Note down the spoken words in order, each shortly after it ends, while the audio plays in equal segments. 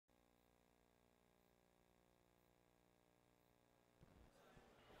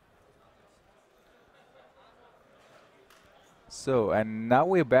So, and now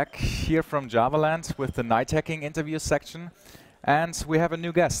we're back here from JavaLand with the NightHacking interview section. And we have a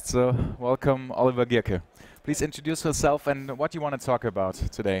new guest, so welcome Oliver Gierke. Please introduce yourself and what you want to talk about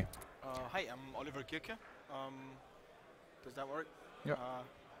today. Hi, I'm Oliver Gierke. Does that work? Yeah.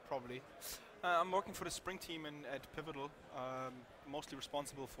 Probably. I'm working for the Spring team at Pivotal, mostly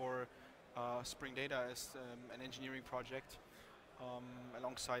responsible for Spring Data as an engineering project.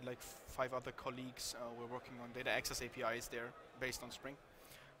 Alongside like 5 other colleagues, we're working on data access APIs there based on Spring.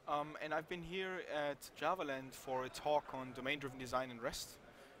 And I've been here at JavaLand for a talk on domain-driven design and REST,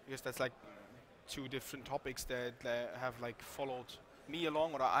 because that's like 2 different topics that have like followed me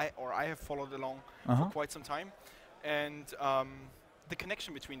along, or I have followed along for quite some time, and the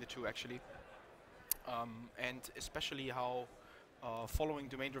connection between the 2 actually, and especially how following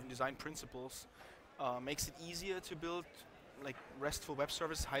domain-driven design principles makes it easier to build like RESTful web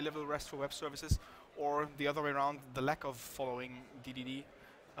services, high-level RESTful web services, or the other way around, the lack of following DDD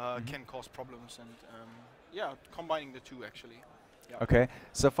can cause problems, and yeah, combining the 2 actually. Yeah. Okay,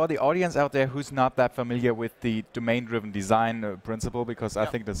 so for the audience out there who's not that familiar with the domain-driven design principle, because I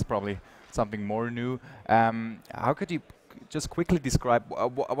think that's probably something more new, how could you just quickly describe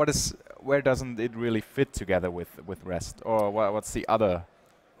where doesn't it really fit together with REST, or what's the other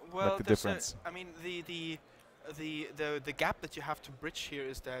difference? I mean, the gap that you have to bridge here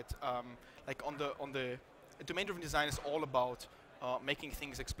is that like on the domain-driven design is all about making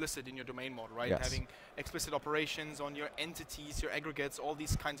things explicit in your domain model, right? Yes. Having explicit operations on your entities, your aggregates, all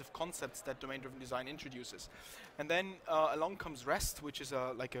these kinds of concepts that domain-driven design introduces. And then along comes REST, which is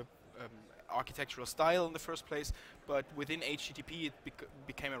like a architectural style in the first place, but within HTTP it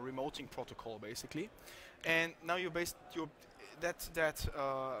became a remoting protocol basically. And now that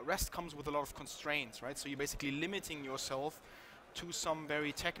REST comes with a lot of constraints, right? So you're basically limiting yourself to some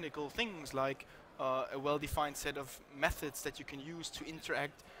very technical things like a well-defined set of methods that you can use to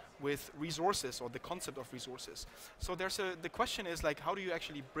interact with resources, or the concept of resources. So the question is like, how do you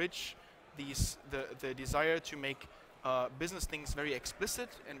actually bridge the desire to make business things very explicit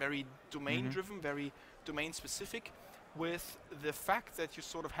and very domain-driven, very domain-specific, with the fact that you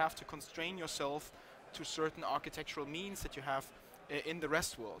sort of have to constrain yourself to certain architectural means that you have in the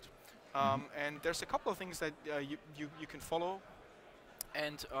REST world. And there's a couple of things that you can follow,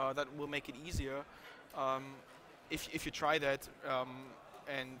 and that will make it easier if you try that.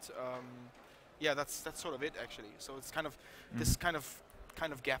 Yeah, that's sort of it actually. So it's kind of this kind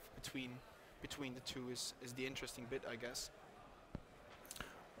of gap between the 2 is the interesting bit, I guess.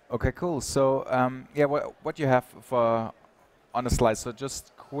 Okay, cool. So yeah, what you have on the slide. So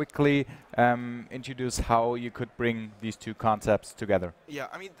just quickly introduce how you could bring these 2 concepts together. Yeah,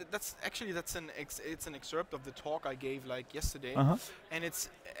 I mean that's an excerpt of the talk I gave like yesterday, and it's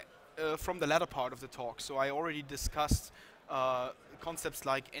from the latter part of the talk. So I already discussed concepts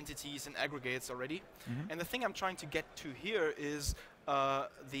like entities and aggregates already, and the thing I'm trying to get to here is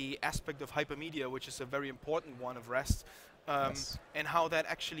the aspect of hypermedia, which is a very important one of REST, and how that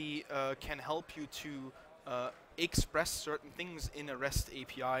actually can help you to express certain things in a REST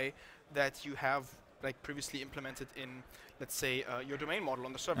API that you have like previously implemented in, let's say, your domain model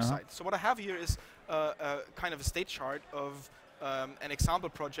on the server side. So what I have here is kind of a state chart of an example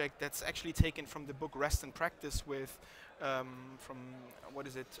project that's actually taken from the book REST in Practice with from what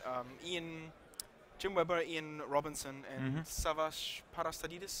is it, Jim Weber, Ian Robinson, and Savas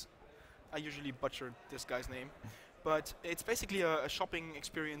Parastadidis. I usually butcher this guy's name. But it's basically a shopping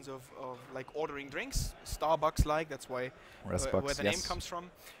experience of like ordering drinks, Starbucks-like. That's why where the name comes from.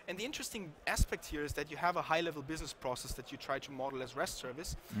 And the interesting aspect here is that you have a high-level business process that you try to model as REST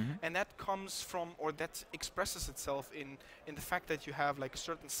service, and that comes from, or that expresses itself in the fact that you have like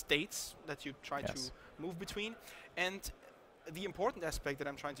certain states that you try to move between. And the important aspect that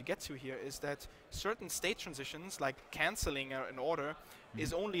I'm trying to get to here is that certain state transitions, like canceling an order,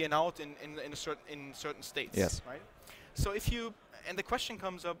 is only an out in certain states. Yes. Right. So and the question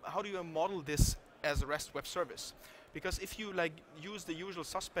comes up: how do you model this as a REST web service? Because if you like use the usual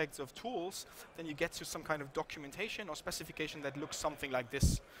suspects of tools, then you get to some kind of documentation or specification that looks something like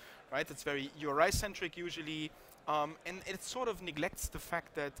this, right? It's very URI-centric usually, and it sort of neglects the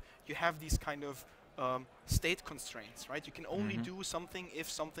fact that you have these kind of state constraints, right? You can only do something if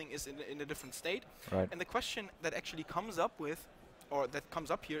something is in a different state. Right. And the question that actually comes up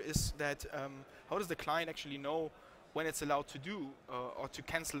here is that how does the client actually know when it's allowed to do or to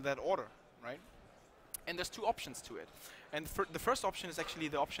cancel that order, right? And there's 2 options to it. And the first option is actually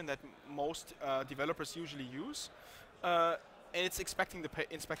the option that most developers usually use, and it's inspecting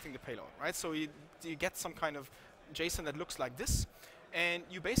the payload, right? So you get some kind of JSON that looks like this, and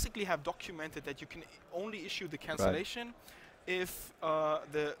you basically have documented that you can only issue the cancellation if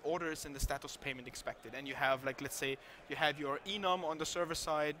the order is in the status payment expected, and you have, like, let's say you have your enum on the server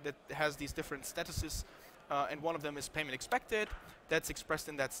side that has these different statuses, and one of them is payment expected. That's expressed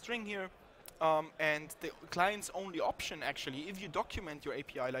in that string here. And the client's only option, actually, if you document your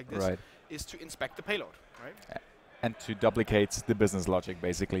API like this, is to inspect the payload, right? And to duplicate the business logic,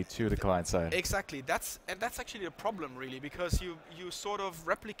 basically, to the client side. Exactly. That's actually a problem, really, because you sort of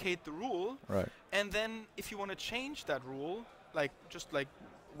replicate the rule, and then if you want to change that rule, like just like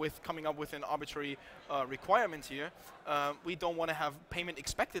with coming up with an arbitrary requirement here, we don't want to have payment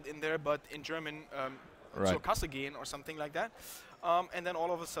expected in there, but in German, zur Kasse gehen or something like that. And then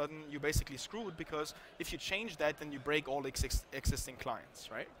all of a sudden you're basically screwed, because if you change that, then you break all existing clients,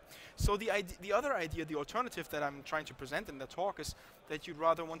 right? So the other idea, the alternative that I'm trying to present in the talk, is that you'd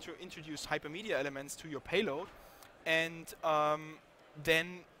rather want to introduce hypermedia elements to your payload, and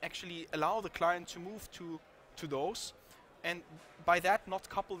then actually allow the client to move to those, and by that not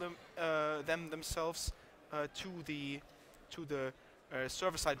couple them themselves to the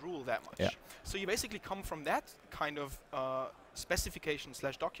server-side rule that much. So you basically come from that kind of specification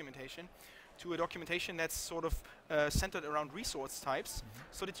 / documentation to a documentation that's sort of centered around resource types,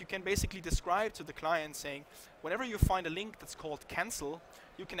 so that you can basically describe to the client saying, whenever you find a link that's called cancel,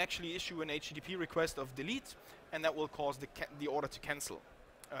 you can actually issue an HTTP request of delete, and that will cause the order to cancel,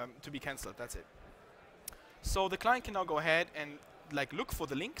 to be cancelled. That's it. So the client can now go ahead and like look for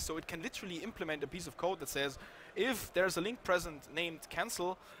the link, so it can literally implement a piece of code that says, if there's a link present named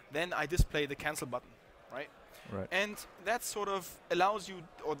cancel, then I display the cancel button, right? And that sort of allows you,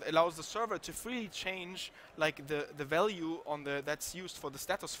 or allows the server to freely change like the value on that's used for the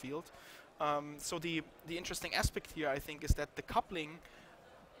status field. So the interesting aspect here, I think, is that the coupling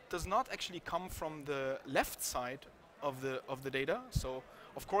does not actually come from the left side of the data. So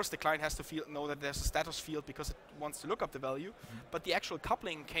of course the client has to know that there's a status field because it wants to look up the value, but the actual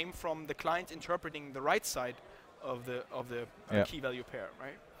coupling came from the client interpreting the right side of the key value pair,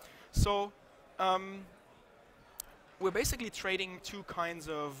 right? So we're basically trading two kinds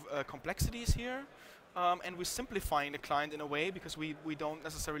of complexities here, and we're simplifying the client in a way, because we don't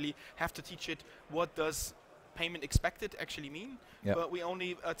necessarily have to teach it what does payment expected actually mean, but we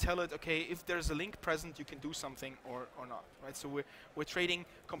only tell it, okay, if there's a link present, you can do something or not, right? So we're trading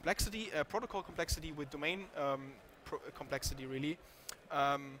complexity, protocol complexity, with domain complexity, really,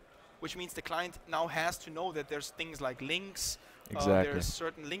 which means the client now has to know that there's things like links, there's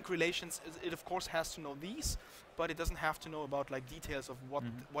certain link relations. It of course has to know these, but it doesn't have to know about like details of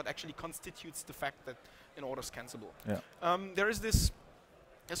what actually constitutes the fact that an order is cancelable. There is this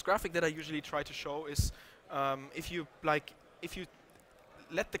graphic that I usually try to show is, if you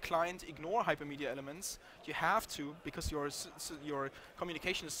let the client ignore hypermedia elements, you have to, because your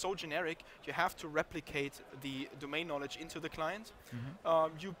communication is so generic, you have to replicate the domain knowledge into the client.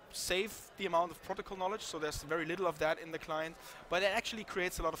 You save the amount of protocol knowledge, so there's very little of that in the client, but it actually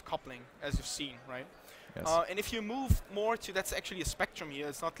creates a lot of coupling, as you've seen, right? And if you move more to, that's actually a spectrum here,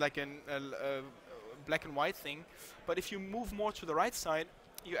 it's not like a black and white thing, but if you move more to the right side,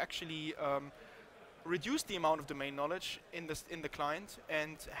 you actually reduce the amount of domain knowledge in the client,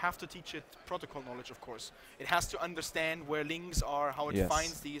 and have to teach it protocol knowledge, of course. It has to understand where links are, how it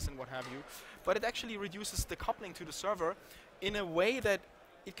finds these, and what have you. But it actually reduces the coupling to the server in a way that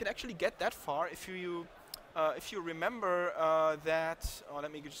it can actually get that far if you remember that.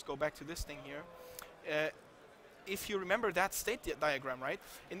 Let me just go back to this thing here. If you remember that state diagram, right?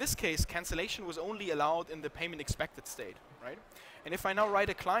 In this case, cancellation was only allowed in the payment expected state, right? And if I now write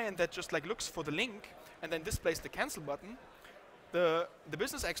a client that just like looks for the link and then displays the cancel button, the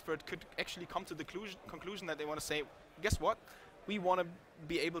business expert could actually come to the conclusion that they want to say, guess what? We want to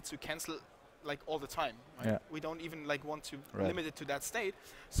be able to cancel like all the time, right? We don't even like want to limit it to that state.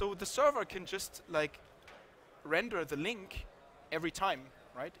 So the server can just like render the link every time,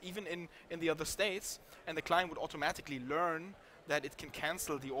 right? Even in the other states, and the client would automatically learn that it can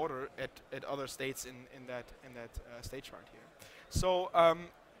cancel the order at other states in that state chart here. So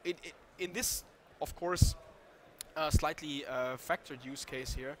in this, of course, slightly factored use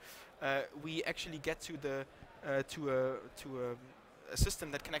case here, we actually get to a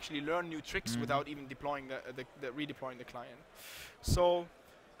system that can actually learn new tricks without even deploying redeploying the client. So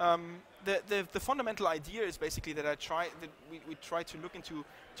the fundamental idea is basically that we try to look into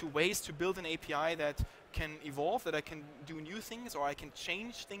ways to build an API that can evolve, that I can do new things, or I can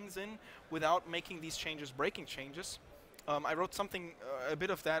change things in without making these changes breaking changes. I wrote something, a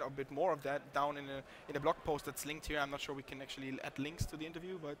bit of that, or a bit more of that, down in a blog post that's linked here. I'm not sure we can actually add links to the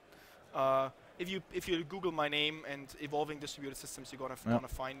interview, but if you Google my name and evolving distributed systems, you're gonna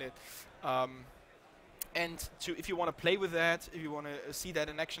find it. And if you want to play with that, if you want to see that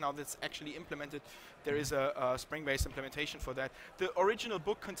in action, how that's actually implemented, there is a Spring-based implementation for that. The original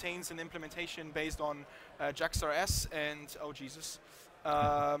book contains an implementation based on JAX-RS and, oh Jesus,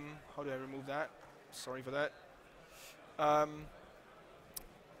 how do I remove that? Sorry for that.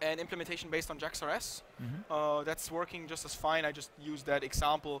 An implementation based on JAX-RS. That's working just as fine. I just used that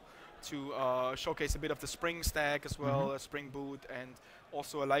example to showcase a bit of the Spring stack as well, Spring Boot, and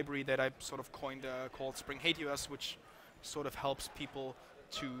also a library that I sort of coined called Spring HateUS, which sort of helps people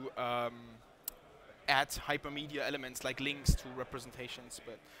to add hypermedia elements like links to representations.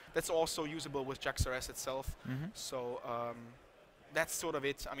 But that's also usable with JAX-RS itself. So that's sort of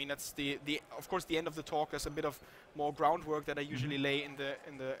it. I mean, that's of course the end of the talk. There's a bit of more groundwork that I usually lay in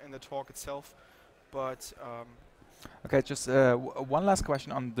the talk itself, but. Okay, just one last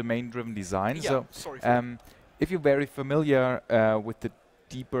question on domain-driven design. Yeah, so, sorry for if you're very familiar with the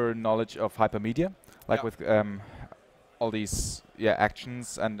deeper knowledge of hypermedia, like with all these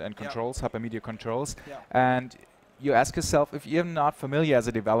actions and controls, hypermedia controls, and you ask yourself, if you're not familiar as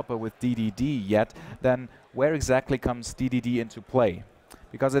a developer with DDD yet, then where exactly comes DDD into play?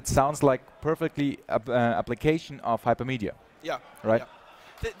 Because it sounds like perfectly application of hypermedia. Yeah. Right. Yeah.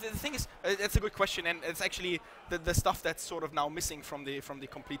 The thing is, that's a good question, and it's actually the stuff that's sort of now missing from the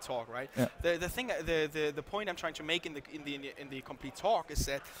complete talk, right? Yeah. The point I'm trying to make in the complete talk is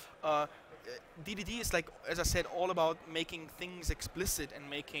that DDD is, like, as I said, all about making things explicit and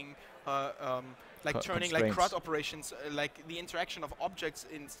making like turning like CRUD operations, like the interaction of objects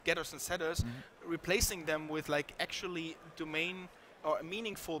in getters and setters, replacing them with like actually domain or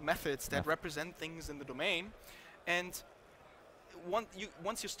meaningful methods that represent things in the domain. And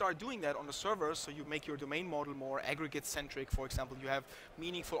once you start doing that on the server, so you make your domain model more aggregate-centric, for example, you have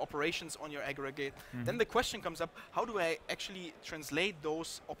meaningful operations on your aggregate, then the question comes up, how do I actually translate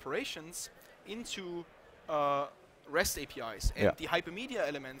those operations into REST APIs? And the hypermedia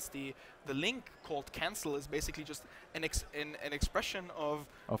elements, the link called cancel is basically just an expression of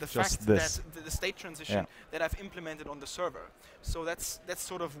the fact that the state transition that I've implemented on the server. So that's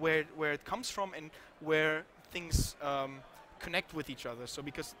sort of where it comes from and where things connect with each other. So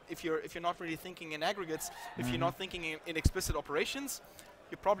because if you're not really thinking in aggregates, if you're not thinking in explicit operations,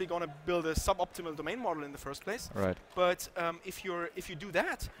 you're probably going to build a suboptimal domain model in the first place. Right. But if you do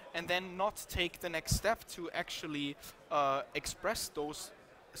that and then not take the next step to actually express those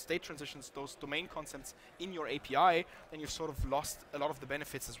state transitions, those domain concepts in your API, then you've sort of lost a lot of the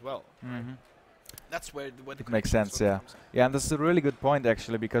benefits as well. Right? That's where the makes sense, yeah. Yeah, and this is a really good point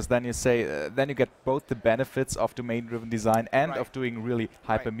actually, because then you say, then you get both the benefits of domain-driven design and of doing really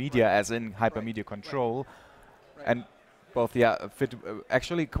hypermedia, as in hypermedia control, and both, fit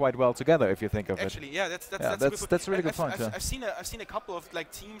actually quite well together if you think of it. Actually, yeah, that's a really good point. I've seen a couple of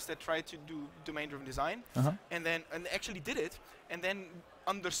like teams that tried to do domain-driven design, and actually did it, and then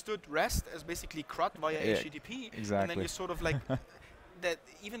understood REST as basically CRUD via HTTP, and then you sort of like. That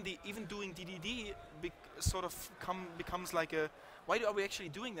even doing DDD becomes like a, why are we actually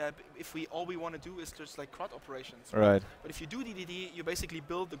doing that if all we want to do is just like CRUD operations? Right. But if you do DDD, you basically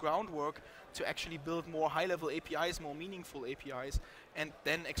build the groundwork to actually build more high-level APIs, more meaningful APIs, and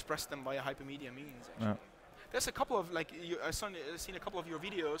then express them via hypermedia means. Actually. There's a couple of like I've seen a couple of your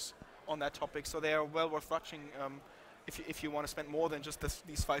videos on that topic, so they are well worth watching. If you want to spend more than just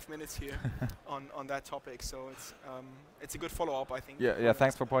these 5 minutes here on that topic, so it's a good follow-up, I think. Yeah.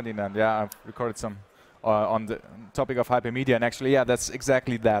 Thanks for pointing that. Yeah, I've recorded some on the topic of hypermedia, and actually, that's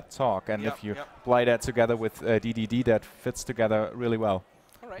exactly that talk. And if you apply that together with DDD, that fits together really well.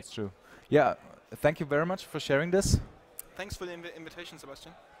 All right. It's true. Yeah. Thank you very much for sharing this. Thanks for the invitation,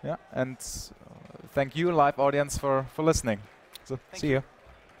 Sebastian. Yeah, and thank you, live audience, for listening. So see you.